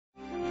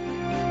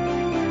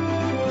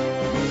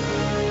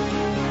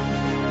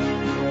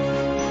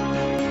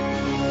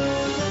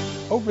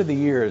Over the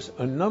years,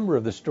 a number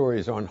of the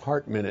stories on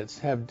Heart Minutes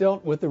have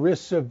dealt with the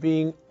risks of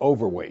being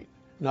overweight,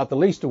 not the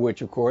least of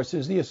which, of course,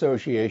 is the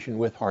association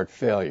with heart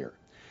failure.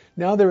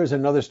 Now there is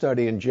another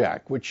study in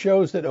JACC which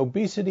shows that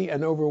obesity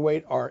and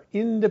overweight are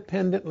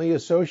independently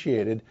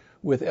associated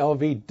with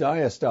LV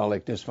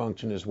diastolic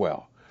dysfunction as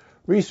well.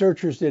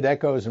 Researchers did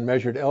echoes and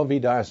measured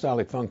LV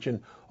diastolic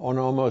function on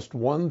almost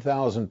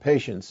 1,000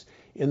 patients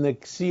in the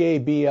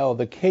CABL,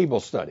 the CABLE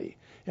study,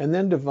 and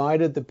then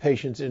divided the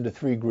patients into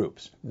three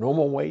groups: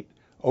 normal weight,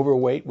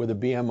 overweight with a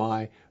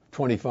BMI of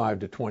 25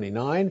 to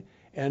 29,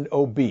 and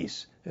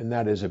obese, and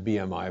that is a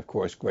BMI, of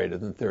course, greater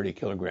than 30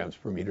 kilograms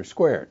per meter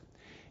squared.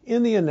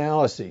 In the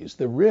analyses,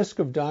 the risk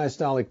of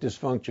diastolic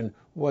dysfunction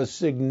was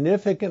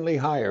significantly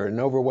higher in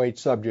overweight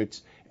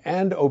subjects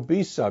and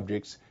obese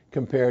subjects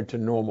compared to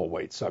normal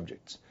weight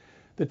subjects.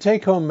 The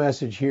take-home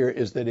message here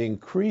is that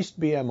increased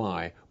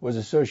BMI was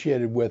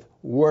associated with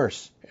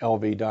worse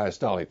LV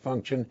diastolic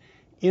function,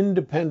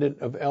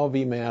 independent of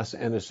LV mass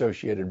and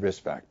associated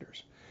risk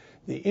factors.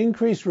 The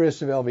increased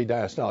risk of LV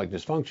diastolic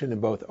dysfunction in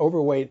both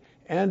overweight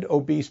and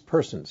obese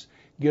persons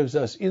gives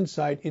us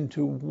insight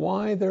into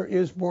why there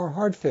is more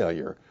heart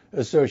failure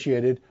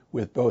associated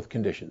with both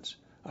conditions.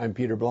 I'm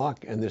Peter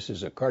Block, and this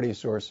is a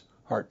CardioSource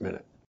Heart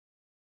Minute.